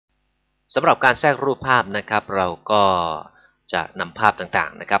สำหรับการแทรกรูปภาพนะครับเราก็จะนำภาพต่า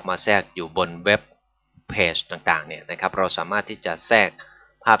งๆนะครับมาแทรกอยู่บนเว็บเพจต่างๆเนี่ยนะครับเราสามารถที่จะแทรก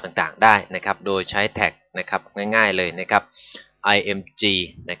ภาพต่างๆได้นะครับโดยใช้แท็กนะครับง่ายๆเลยนะครับ img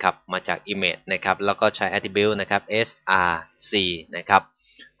นะครับมาจาก image นะครับแล้วก็ใช้ attribute นะครับ src นะครับ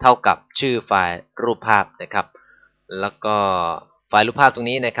เท่ากับชื่อไฟล์รูปภาพนะครับแล้วก็ไฟล์รูปภาพตรง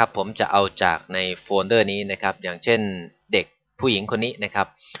นี้นะครับผมจะเอาจากในโฟลเดอร์นี้นะครับอย่างเช่นเด็กผู้หญิงคนนี้นะครับ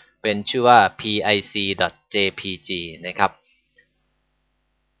เป็นชื่อว่า pic.jpg นะครับ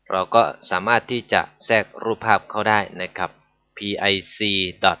เราก็สามารถที่จะแทรกรูปภาพเข้าได้นะครับ pic.jpg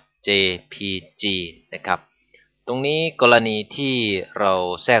นะครับตรงนี้กรณีที่เรา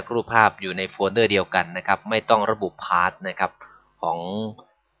แทรกรูปภาพอยู่ในโฟลเดอร์เดียวกันนะครับไม่ต้องระบุพาธนะครับของ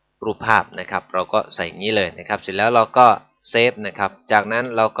รูปภาพนะครับเราก็ใส่อย่างนี้เลยนะครับเสร็จแล้วเราก็เซฟนะครับจากนั้น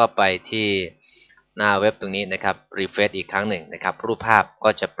เราก็ไปที่หน้าเว็บตรงนี้นะครับรีเฟรชอีกครั้งหนึ่งนะครับรูปภาพก็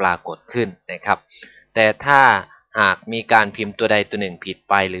จะปรากฏขึ้นนะครับแต่ถ้าหากมีการพิมพ์ตัวใดตัวหนึ่งผิด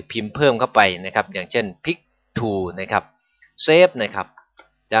ไปหรือพิมพ์เพิ่มเข้าไปนะครับอย่างเช่น pick to นะครับเซฟนะครับ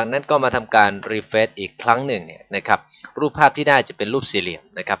จากนั้นก็มาทำการรีเฟรชอีกครั้งหนึ่งเนี่ยนะครับรูปภาพที่ได้จะเป็นรูปสี่เหลี่ยม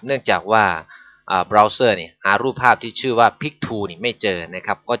นะครับเนื่องจากว่าเบราว์เซอร์เนี่ยหารูปภาพที่ชื่อว่า pick to นี่ไม่เจอนะค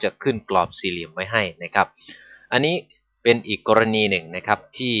รับก็จะขึ้นกรอบสี่เหลี่ยมไว้ให้นะครับอันนี้เป็นอีกกรณีหนึ่งนะครับ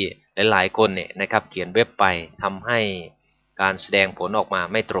ที่หลายๆคนเนี่ยนะครับเขียนเว็บไปทำให้การแสดงผลออกมา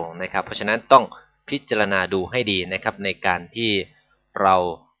ไม่ตรงนะครับเพราะฉะนั้นต้องพิจารณาดูให้ดีนะครับในการที่เรา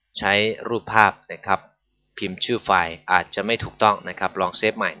ใช้รูปภาพนะครับพิมพ์ชื่อไฟล์อาจจะไม่ถูกต้องนะครับลองเซ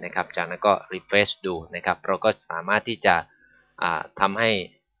ฟใหม่นะครับจากนั้นก็ refresh ดูนะครับเราก็สามารถที่จะทำให้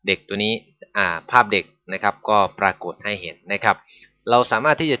เด็กตัวนี้ภาพเด็กนะครับก็ปรากฏให้เห็นนะครับเราสาม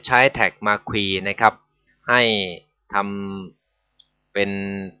ารถที่จะใช้แท็กมาควีนะครับให้ทำเป็น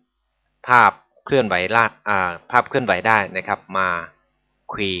ภาพเคลื่อนไหวภาพเคลื่อนไหวได้นะครับมา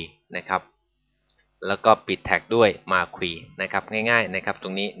ควีนะครับแล้วก็ปิดแท็กด้วยมาควีนะครับง่ายๆนะครับตร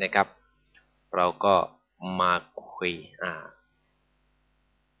งนี้นะครับเราก็มาควี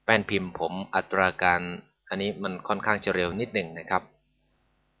แป้นพิมพ์ผมอัตราการอันนี้มันค่อนข้างจะเร็วนิดหนึ่งนะครับ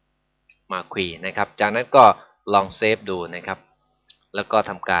มาควีนะครับจากนั้นก็ลองเซฟดูนะครับแล้วก็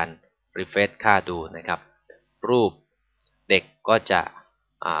ทำการรีเฟรชค่าดูนะครับรูปเด็กก็จะ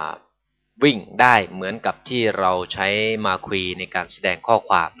วิ่งได้เหมือนกับที่เราใช้มาควีในการแสดงข้อ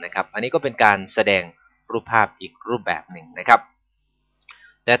ความนะครับอันนี้ก็เป็นการแสดงรูปภาพอีกรูปแบบหนึ่งนะครับ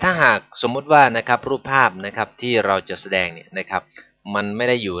แต่ถ้าหากสมมุติว่านะครับรูปภาพนะครับที่เราจะแสดงเนี่ยนะครับมันไม่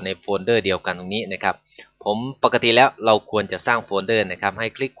ได้อยู่ในโฟลเดอร์เดียวกันตรงนี้นะครับผมปกติแล้วเราควรจะสร้างโฟลเดอร์นะครับให้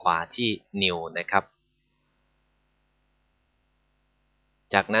คลิกขวาที่ new นะครับ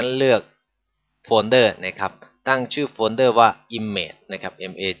จากนั้นเลือกโฟลเดอร์นะครับตั้งชื่อโฟลเดอร์ว่า image นะครับ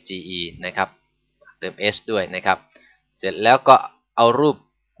mage นะครับเติม s ด้วยนะครับเสร็จแล้วก็เอารูป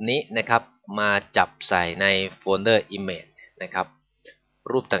นี้นะครับมาจับใส่ในโฟลเดอร์ image นะครับ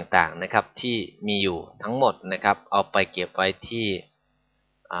รูปต่างๆนะครับที่มีอยู่ทั้งหมดนะครับเอาไปเก็บไว้ที่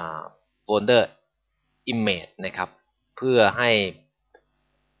โฟลเดอร์ image นะครับเพื่อให้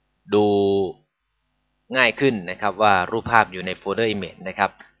ดูง่ายขึ้นนะครับว่ารูปภาพอยู่ในโฟลเดอร์ image นะครั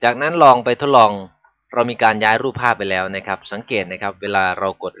บจากนั้นลองไปทดลองเรามีการย้ายรูปภาพไปแล้วนะครับสังเกตนะครับเวลาเรา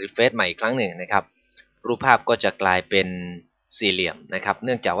กด refresh ใหม่อีกครั้งหนึ่งนะครับรูปภาพก็จะกลายเป็นสี่เหลี่ยมนะครับเ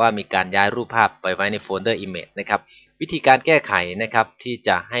นื่องจากว่ามีการย้ายรูปภาพไปไว้ในโฟลเดอร์ image นะครับวิธีการแก้ไขนะครับที่จ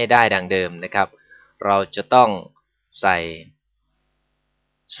ะให้ได้ดังเดิมนะครับเราจะต้องใส่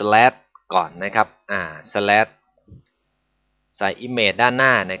slash ก่อนนะครับslash ใส่ image ด้านหน้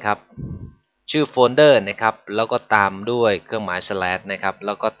านะครับชื่อโฟลเดอร์นะครับแล้วก็ตามด้วยเครื่องหมาย slash นะครับแ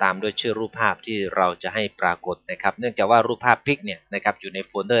ล้วก็ตามด้วยชื่อรูปภาพที่เราจะให้ปรากฏนะครับเนื่องจากว่ารูปภาพพิกเนี่ยนะครับอยู่ในโ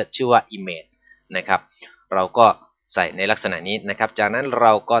ฟลเดอร์ชื่อว่า image นะครับเราก็ใส่ในลักษณะนี้นะครับจากนั้นเร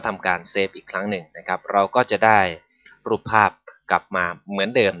าก็ทำการเซฟอีกครั้งหนึ่งนะครับเราก็จะได้รูปภาพกลับมาเหมือน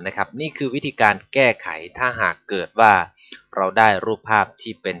เดิมนะครับนี่คือวิธีการแก้ไขถ้าหากเกิดว่าเราได้รูปภาพ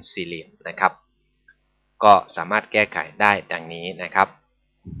ที่เป็นสี่เหลี่ยมนะครับก็สามารถแก้ไขได้ดังนี้นะครับ